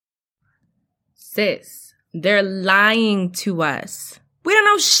Sis, they're lying to us. We don't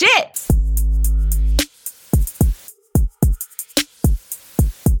know shit.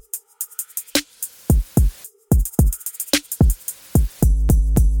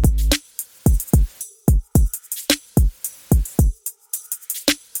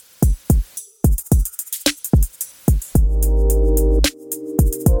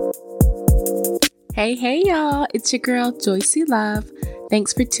 Hey y'all, it's your girl Joycey Love.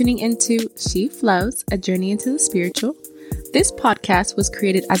 Thanks for tuning into She Flows, a journey into the spiritual. This podcast was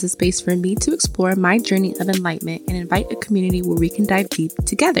created as a space for me to explore my journey of enlightenment and invite a community where we can dive deep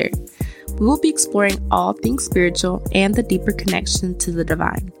together. We will be exploring all things spiritual and the deeper connection to the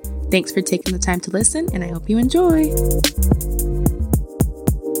divine. Thanks for taking the time to listen, and I hope you enjoy.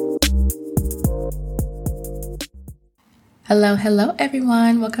 Hello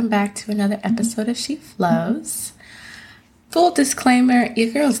everyone. Welcome back to another episode of She Flows. Full disclaimer,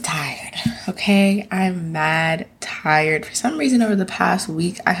 your girl's tired, okay? I'm mad tired. For some reason over the past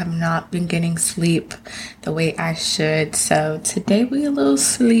week, I have not been getting sleep the way I should. So today we a little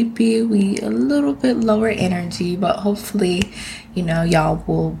sleepy, we a little bit lower energy, but hopefully, y'all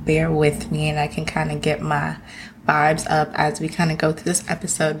will bear with me and I can kind of get my vibes up as we kind of go through this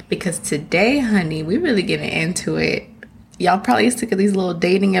episode. Because today, honey, we really getting into it. Y'all probably sick of these little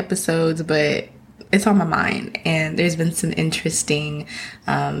dating episodes, but it's on my mind. And there's been some interesting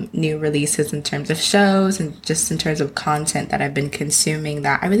new releases in terms of shows and just in terms of content that I've been consuming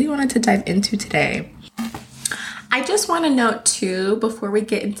that I really wanted to dive into today. I just want to note too, before we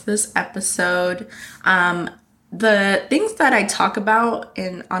get into this episode, the things that I talk about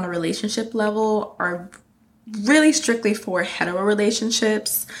on a relationship level are really strictly for hetero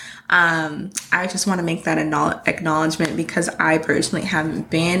relationships. I just want to make that acknowledgement because I personally haven't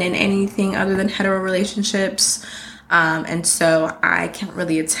been in anything other than hetero relationships. And so I can't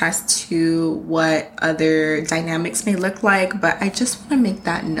really attest to what other dynamics may look like, but I just want to make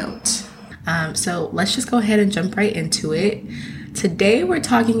that note. So let's just go ahead and jump right into it. Today we're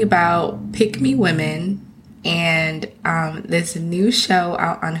talking about Pick Me Women and this new show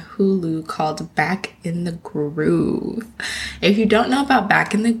out on Hulu called Back in the Groove. If you don't know about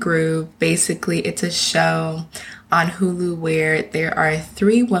Back in the Groove, basically it's a show on Hulu where there are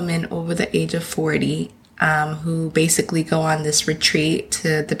 3 women over the age of 40 who basically go on this retreat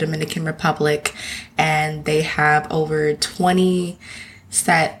to the Dominican Republic, and they have over 20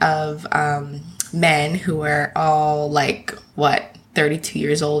 set of men who are all 32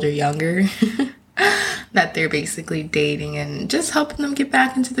 years old or younger that they're basically dating and just helping them get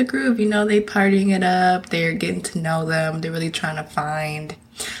back into the groove. They partying it up, they're getting to know them, they're really trying to find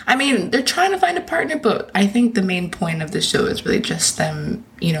a partner, but I think the main point of the show is really just them,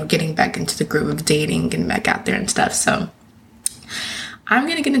 getting back into the groove of dating, getting back out there and stuff. So I'm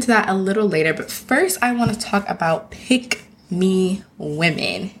going to get into that a little later, but first I want to talk about Pick Me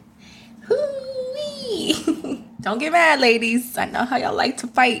Women. Hoo-wee. Don't get mad, ladies. I know how y'all like to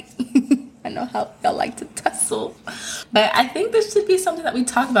fight. I know how y'all like to tussle. But I think this should be something that we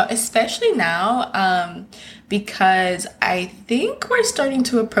talk about, especially now, because I think we're starting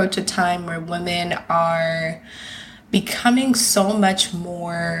to approach a time where women are becoming so much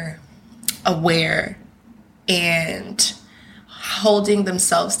more aware and holding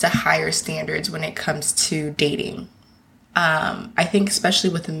themselves to higher standards when it comes to dating. I think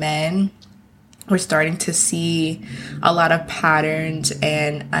especially with men, we're starting to see a lot of patterns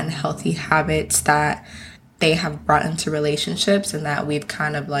and unhealthy habits that they have brought into relationships and that we've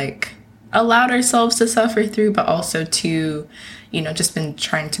kind of allowed ourselves to suffer through, but also to, just been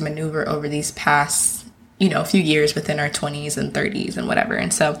trying to maneuver over these past, few years within our 20s and 30s and whatever.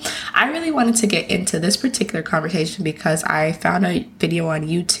 And so I really wanted to get into this particular conversation because I found a video on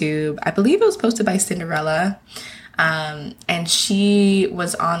YouTube. I believe it was posted by Cinderella. And she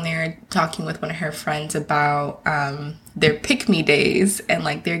was on there talking with one of her friends about their pick me days, and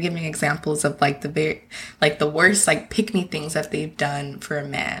they're giving examples of the worst pick me things that they've done for a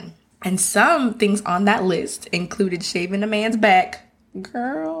man. And some things on that list included shaving a man's back.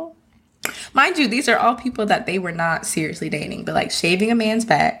 Girl. Mind you, these are all people that they were not seriously dating, but shaving a man's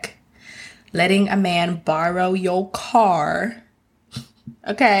back, letting a man borrow your car,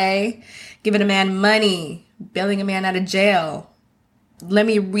 okay, giving a man money, bailing a man out of jail. Let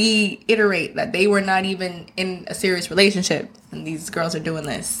me reiterate that they were not even in a serious relationship and these girls are doing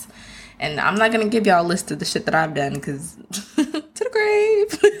this. And I'm not going to give y'all a list of the shit that I've done because to the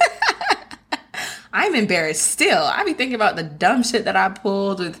grave. I'm embarrassed still. I be thinking about the dumb shit that I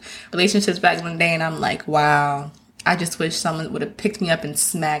pulled with relationships back in the day and I'm like, wow, I just wish someone would have picked me up and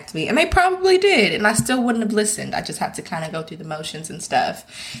smacked me. And they probably did. And I still wouldn't have listened. I just had to kind of go through the motions and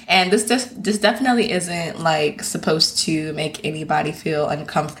stuff. And this definitely isn't like supposed to make anybody feel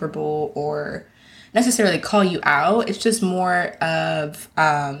uncomfortable or necessarily call you out. It's just more of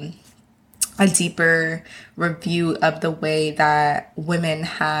a deeper review of the way that women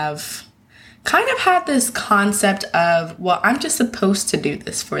have kind of had this concept of, well, I'm just supposed to do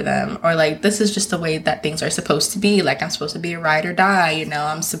this for them, or like, this is just the way that things are supposed to be. Like, I'm supposed to be a ride or die, you know,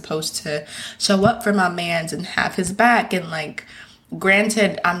 I'm supposed to show up for my mans and have his back. And like,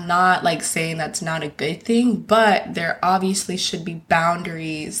 granted, I'm not like saying that's not a good thing, but there obviously should be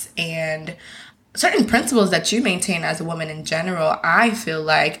boundaries and certain principles that you maintain as a woman in general. I feel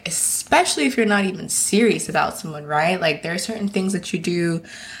like, especially if you're not even serious about someone, right? Like, there are certain things that you do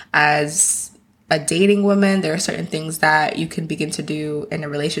as a dating woman. There are certain things that you can begin to do in a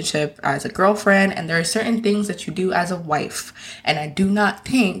relationship as a girlfriend, and there are certain things that you do as a wife. And I do not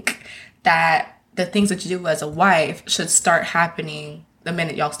think that the things that you do as a wife should start happening the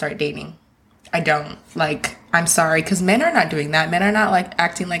minute y'all start dating. I don't. Like, I'm sorry, because men are not doing that. Men are not like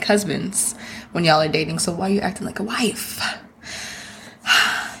acting like husbands when y'all are dating. So why are you acting like a wife?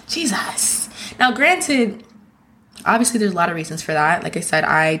 Jesus. Now, granted, obviously there's a lot of reasons for that. Like I said,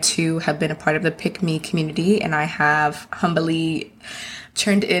 I too have been a part of the Pick Me community, and I have humbly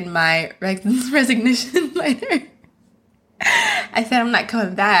turned in my resignation letter. I said, I'm not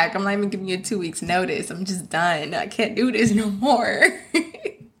coming back. I'm not even giving you a 2 weeks notice. I'm just done. I can't do this no more.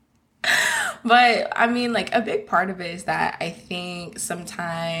 But I mean, like, a big part of it is that I think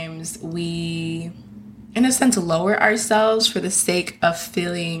sometimes we, in a sense, lower ourselves for the sake of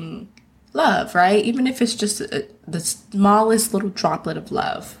feeling love, right? Even if it's just the smallest little droplet of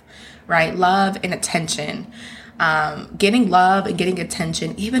love, right? Love and attention. Getting love and getting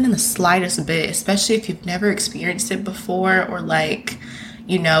attention, even in the slightest bit, especially if you've never experienced it before, or like,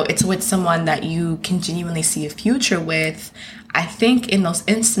 you know, it's with someone that you can genuinely see a future with. I think in those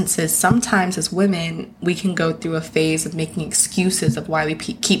instances, sometimes as women, we can go through a phase of making excuses of why we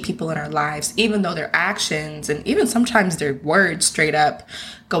keep people in our lives, even though their actions and even sometimes their words straight up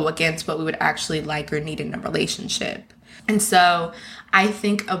go against what we would actually like or need in a relationship. And so I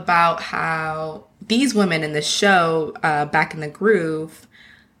think about how these women in the show, Back in the Groove,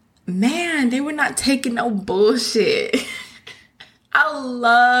 man, they were not taking no bullshit. I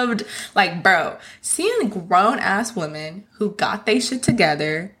loved, like, bro, seeing grown-ass women who got their shit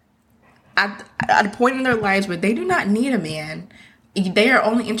together at a point in their lives where they do not need a man. They are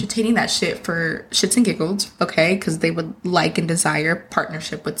only entertaining that shit for shits and giggles, okay? Because they would like and desire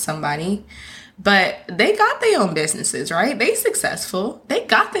partnership with somebody. But they got their own businesses, right? They successful. They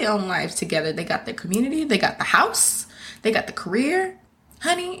got their own lives together. They got their community. They got the house. They got the career.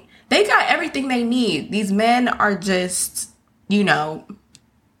 Honey, they got everything they need. These men are just, you know,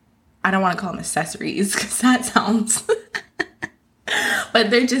 I don't want to call them accessories because that sounds... But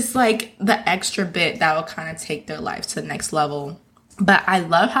they're just like the extra bit that will kind of take their life to the next level. But I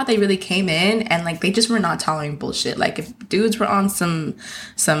love how they really came in and like they just were not tolerating bullshit. Like if dudes were on some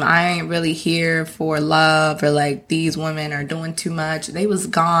I ain't really here for love, or like these women are doing too much, they was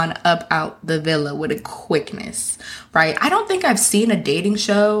gone up out the villa with a quickness, right? I don't think I've seen a dating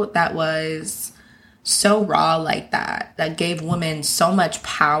show that was so raw like that gave women so much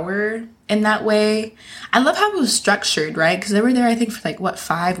power in that way. I love how it was structured, right? Because they were there, I think, for like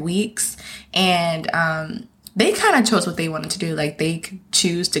 5 weeks, and they kind of chose what they wanted to do. Like they could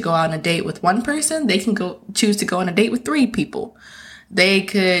choose to go out on a date with one person. They can choose to go on a date with 3 people. They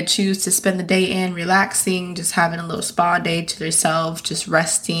could choose to spend the day in relaxing, just having a little spa day to themselves, just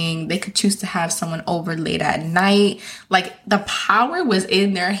resting. They could choose to have someone over late at night. Like the power was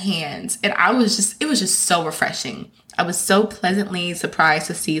in their hands. And it was just so refreshing. I was so pleasantly surprised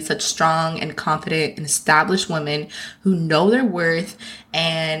to see such strong and confident and established women who know their worth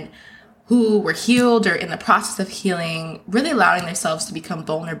and who were healed or in the process of healing, really allowing themselves to become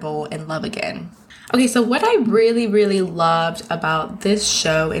vulnerable and love again. Okay, so what I really, really loved about this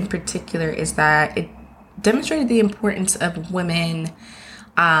show in particular is that it demonstrated the importance of women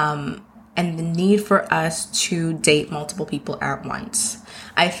and the need for us to date multiple people at once.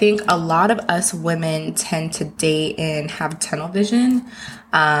 I think a lot of us women tend to date and have tunnel vision.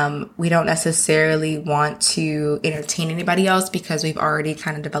 We don't necessarily want to entertain anybody else because we've already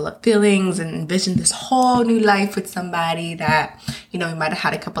kind of developed feelings and envisioned this whole new life with somebody that, you know, we might have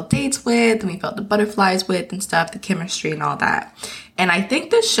had a couple dates with and we felt the butterflies with and stuff, the chemistry and all that. And I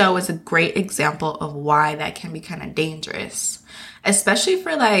think this show is a great example of why that can be kind of dangerous, especially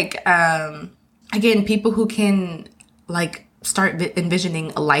for like, again, people who can like start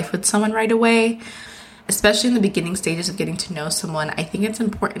envisioning a life with someone right away. especially in the beginning stages of getting to know someone, I think it's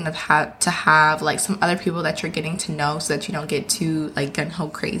important to have like some other people that you're getting to know so that you don't get too like gung-ho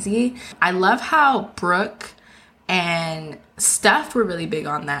crazy. I love how Brooke and Steph were really big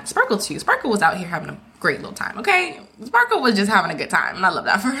on that. Sparkle too. Sparkle was out here having a great little time, okay? Sparkle was just having a good time, and I love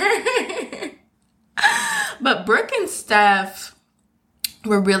that for her. But Brooke and Steph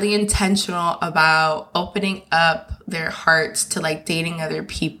were really intentional about opening up their hearts to like dating other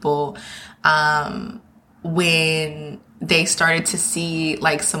people when they started to see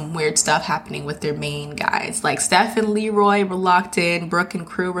like some weird stuff happening with their main guys. Like Steph and Leroy were locked in, Brooke and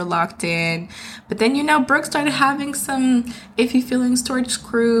Crew were locked in. But then, you know, Brooke started having some iffy feelings towards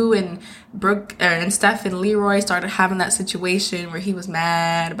Crew, and Brooke and Steph and Leroy started having that situation where he was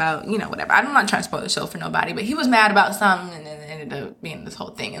mad about, you know, whatever. I'm not trying to spoil the show for nobody, but he was mad about something, and then it ended up being this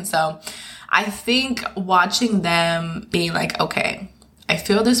whole thing. And so I think watching them being like, okay, I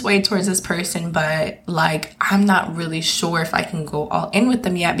feel this way towards this person, but like, I'm not really sure if I can go all in with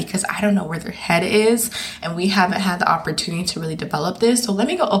them yet because I don't know where their head is and we haven't had the opportunity to really develop this. So let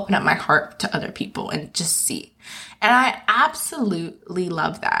me go open up my heart to other people and just see. And I absolutely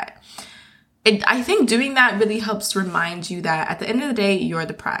love that. I think doing that really helps remind you that at the end of the day, you're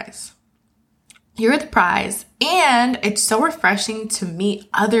the prize. You're the prize. And it's so refreshing to meet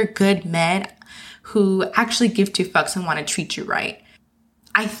other good men who actually give two fucks and want to treat you right.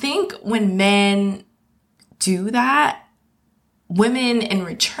 I think when men do that, women in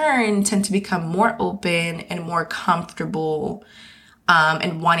return tend to become more open and more comfortable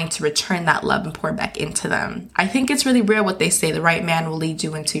and wanting to return that love and pour back into them. I think it's really real what they say, the right man will lead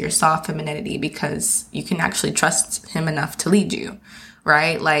you into your soft femininity because you can actually trust him enough to lead you,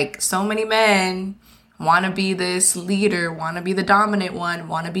 right? Like so many men want to be this leader, want to be the dominant one,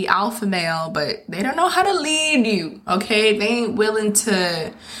 want to be alpha male, but they don't know how to lead you, okay? They ain't willing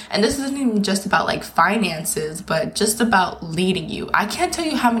to, and this isn't even just about like finances, but just about leading you. I can't tell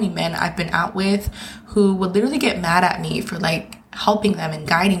you how many men I've been out with who would literally get mad at me for like helping them and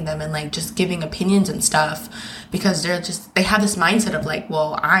guiding them and like just giving opinions and stuff because they have this mindset of like,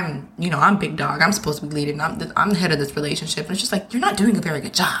 well, I'm big dog, I'm supposed to be leading, I'm the head of this relationship. And it's just like, you're not doing a very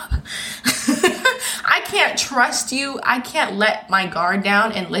good job. I can't trust you. I can't let my guard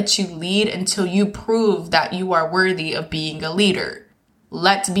down and let you lead until you prove that you are worthy of being a leader.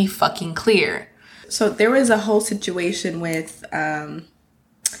 Let's be fucking clear. So there was a whole situation with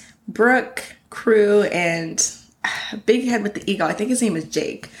Brooke, Crew, and big head with the ego. I think his name is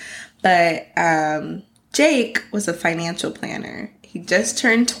Jake. But Jake was a financial planner. He just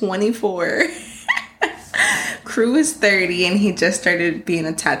turned 24. Crew is 30 and he just started being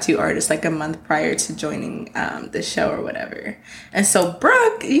a tattoo artist like a month prior to joining the show or whatever. And so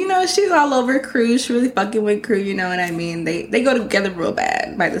Brooke, you know, she's all over Crew. She really fucking with Crew, you know what I mean? They go together real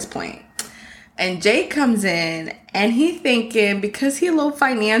bad by this point. And Jake comes in and he thinking because he a little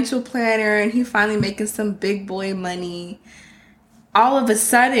financial planner and he finally making some big boy money, all of a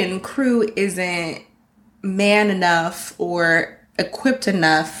sudden Crew isn't man enough or equipped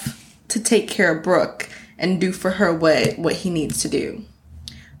enough to take care of Brooke and do for her what he needs to do.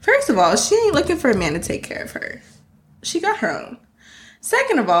 First of all, she ain't looking for a man to take care of her. She got her own.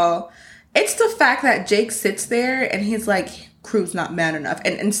 Second of all, it's the fact that Jake sits there and he's like, Crew's not man enough.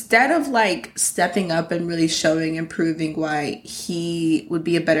 And instead of like stepping up and really showing and proving why he would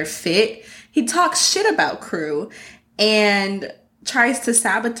be a better fit, he talks shit about Crew and tries to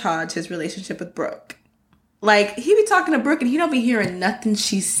sabotage his relationship with Brooke. Like, he be talking to Brooke and he don't be hearing nothing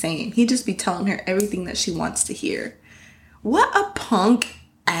she's saying. He just be telling her everything that she wants to hear. What a punk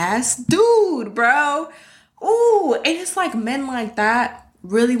ass dude, bro. Ooh, and it's like men like that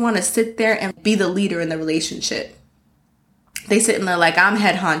really want to sit there and be the leader in the relationship. They sitting there like, I'm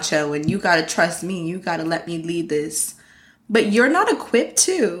head honcho and you got to trust me. You got to let me lead this. But you're not equipped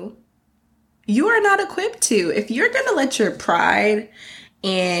to. You are not equipped to. If you're going to let your pride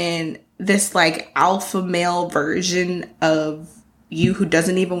and this like alpha male version of you who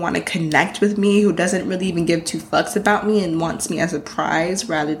doesn't even want to connect with me, who doesn't really even give two fucks about me and wants me as a prize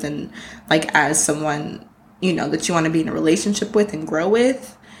rather than like as someone, you know, that you want to be in a relationship with and grow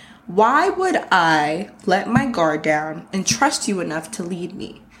with, why would I let my guard down and trust you enough to lead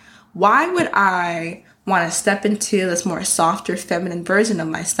me? Why would I want to step into this more softer feminine version of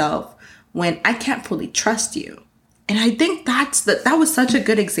myself when I can't fully trust you? And I think that was such a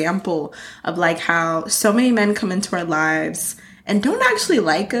good example of like how so many men come into our lives and don't actually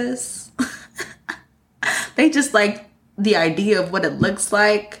like us. They just like the idea of what it looks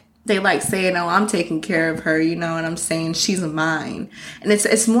like. They like saying, oh, I'm taking care of her, you know what I'm saying? She's mine. And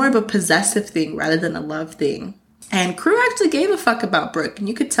it's more of a possessive thing rather than a love thing. And Crew actually gave a fuck about Brooke. And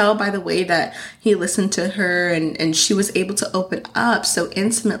you could tell by the way that he listened to her and she was able to open up so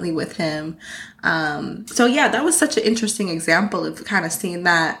intimately with him. So yeah, that was such an interesting example of kind of seeing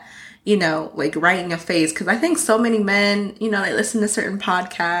that, you know, like right in your face. Because I think so many men, you know, they listen to certain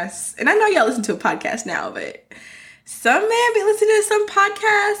podcasts. And I know y'all listen to a podcast now, but some men be listening to some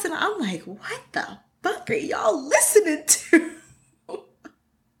podcasts. And I'm like, what the fuck are y'all listening to?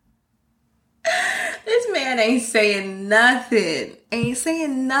 This man ain't saying nothing. Ain't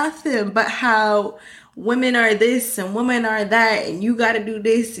saying nothing but how women are this and women are that. And you got to do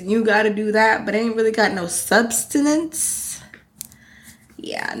this and you got to do that. But ain't really got no substance.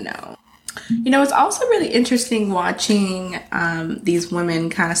 Yeah, no. You know, it's also really interesting watching these women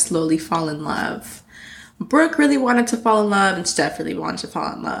kind of slowly fall in love. Brooke really wanted to fall in love and Steph really wanted to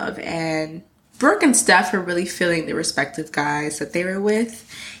fall in love. And Brooke and Steph are really feeling the respective guys that they were with.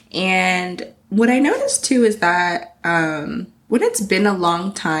 And what I noticed too is that when it's been a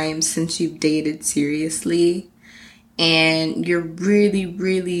long time since you've dated seriously and you're really,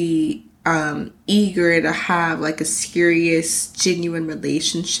 really eager to have like a serious, genuine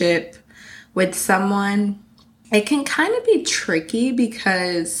relationship with someone, it can kind of be tricky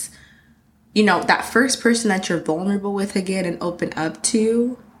because, you know, that first person that you're vulnerable with again and open up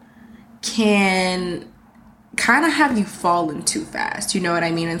to can kind of have you fallen too fast, you know what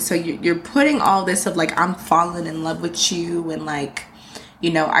I mean? And so you're putting all this of like, I'm falling in love with you and like, you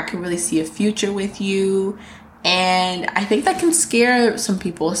know, I can really see a future with you. And I think that can scare some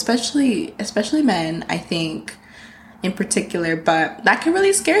people, especially men, I think in particular, but that can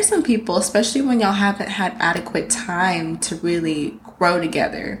really scare some people, especially when y'all haven't had adequate time to really grow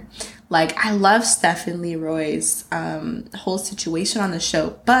together. Like, I love Steph and Leroy's whole situation on the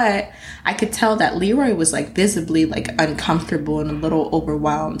show, but I could tell that Leroy was, like, visibly, like, uncomfortable and a little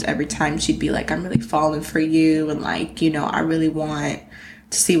overwhelmed every time she'd be like, I'm really falling for you, and, like, you know, I really want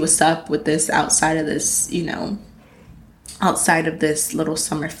to see what's up with this outside of this, you know, outside of this little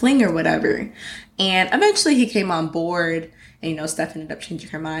summer fling or whatever. And eventually he came on board, and, you know, Steph ended up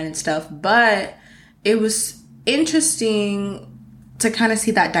changing her mind and stuff, but it was interesting to kind of see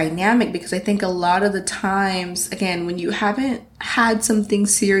that dynamic, because I think a lot of the times, again, when you haven't had something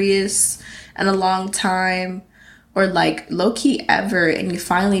serious in a long time, or like low-key ever, and you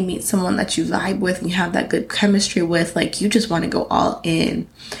finally meet someone that you vibe with and you have that good chemistry with, like, you just want to go all in.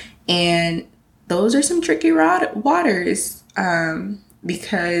 And those are some tricky waters,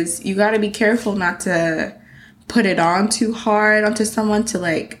 because you got to be careful not to put it on too hard onto someone to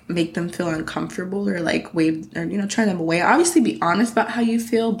like make them feel uncomfortable or like wave or, you know, turn them away. Obviously be honest about how you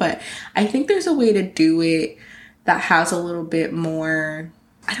feel, but I think there's a way to do it that has a little bit more,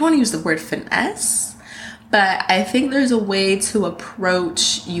 I don't want to use the word finesse, but I think there's a way to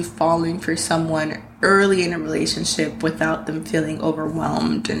approach you falling for someone early in a relationship without them feeling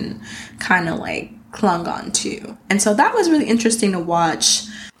overwhelmed and kind of like clung on to. And so that was really interesting to watch.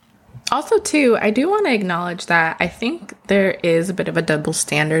 Also, too, I do want to acknowledge that I think there is a bit of a double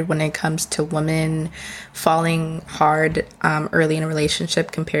standard when it comes to women falling hard early in a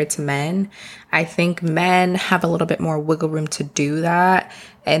relationship compared to men. I think men have a little bit more wiggle room to do that.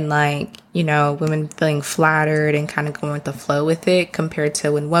 And like, you know, women feeling flattered and kind of going with the flow with it, compared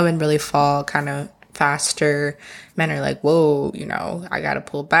to when women really fall kind of faster. Men are like, whoa, you know, I gotta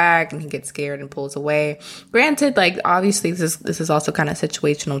pull back, and he gets scared and pulls away. Granted, like, obviously this is also kind of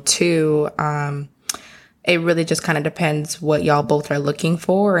situational too. It really just kind of depends what y'all both are looking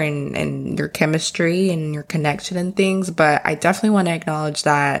for and your chemistry and your connection and things. But I definitely want to acknowledge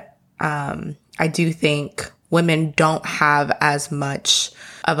that I do think women don't have as much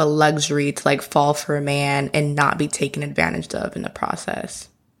of a luxury to like fall for a man and not be taken advantage of in the process.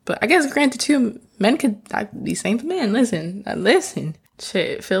 But I guess granted too, men could be same for men. Listen.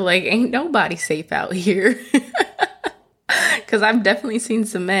 Shit, feel like ain't nobody safe out here. Because I've definitely seen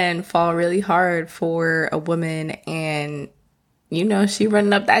some men fall really hard for a woman, and, you know, she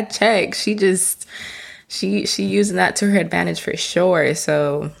running up that check. She using that to her advantage for sure.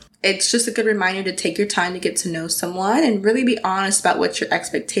 So it's just a good reminder to take your time to get to know someone and really be honest about what your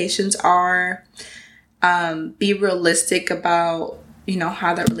expectations are. Be realistic about, you know,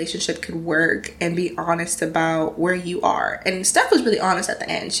 how that relationship could work, and be honest about where you are. And Steph was really honest at the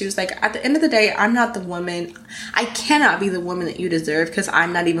end. She was like, at the end of the day, I'm not the woman. I cannot be the woman that you deserve, because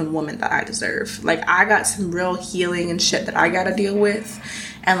I'm not even the woman that I deserve. Like, I got some real healing and shit that I got to deal with.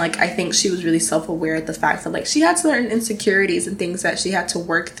 And like, I think she was really self-aware of the fact that like she had certain insecurities and things that she had to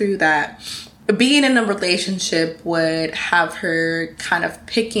work through, that being in a relationship would have her kind of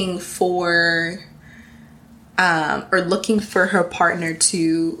picking for or looking for her partner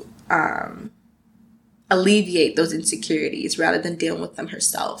to alleviate those insecurities rather than dealing with them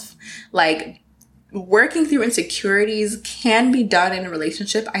herself. Like, working through insecurities can be done in a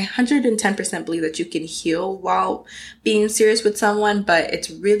relationship. I 110% believe that you can heal while being serious with someone, but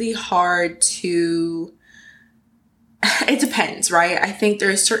it's really hard to... It depends, right? I think there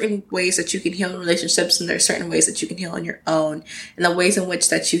are certain ways that you can heal in relationships, and there are certain ways that you can heal on your own. And the ways in which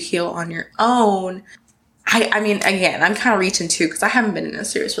that you heal on your own, I mean, again, I'm kind of reaching too, because I haven't been in a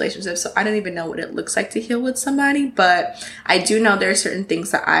serious relationship, so I don't even know what it looks like to heal with somebody. But I do know there are certain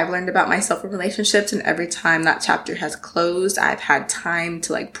things that I've learned about myself in relationships, and every time that chapter has closed, I've had time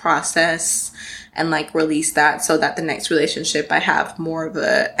to like process and like release that, so that the next relationship I have more of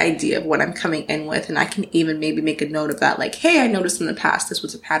a idea of what I'm coming in with, and I can even maybe make a note of that, like, hey, I noticed in the past this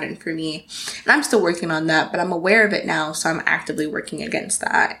was a pattern for me, and I'm still working on that, but I'm aware of it now, so I'm actively working against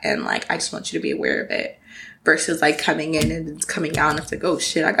that. And like, I just want you to be aware of it, versus like coming in and it's coming out and it's like, oh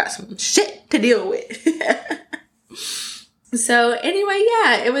shit, I got some shit to deal with. So anyway,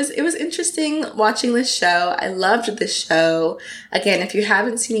 yeah, it was interesting watching this show. I loved this show. Again, if you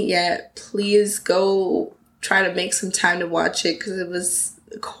haven't seen it yet, please go try to make some time to watch it, because it was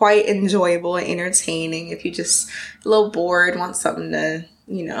quite enjoyable and entertaining. If you just a little bored, want something to,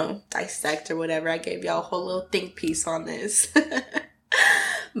 you know, dissect or whatever, I gave y'all a whole little think piece on this.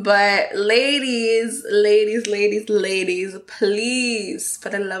 But ladies, please, for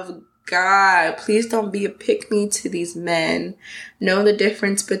the love of God, please don't be a pick-me to these men. Know the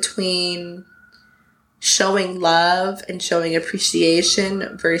difference between showing love and showing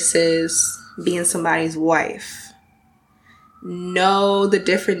appreciation versus being somebody's wife. Know the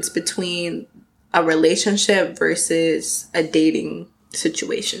difference between a relationship versus a dating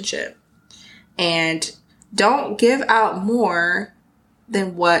situationship. And don't give out more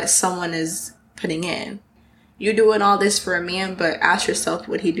than what someone is putting in. You're doing all this for a man, but ask yourself,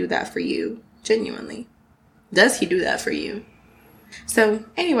 would he do that for you? Genuinely. Does he do that for you? So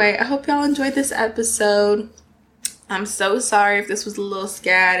anyway, I hope y'all enjoyed this episode. I'm so sorry if this was a little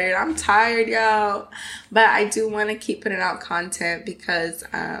scattered. I'm tired, y'all. But I do want to keep putting out content because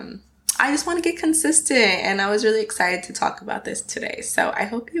I just want to get consistent. And I was really excited to talk about this today. So I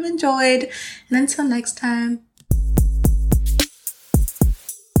hope you enjoyed. And until next time.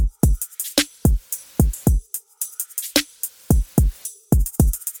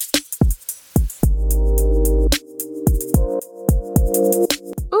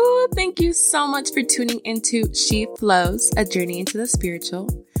 Thank you so much for tuning into She Flows, a journey into the spiritual.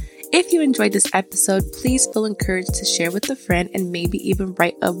 If you enjoyed this episode, please feel encouraged to share with a friend and maybe even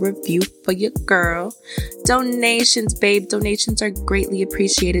write a review for your girl. Donations, babe. Donations are greatly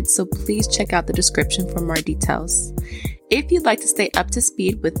appreciated, so please check out the description for more details. If you'd like to stay up to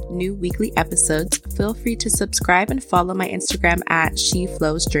speed with new weekly episodes, feel free to subscribe and follow my Instagram at She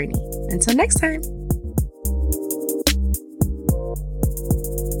Flows Journey. Until next time.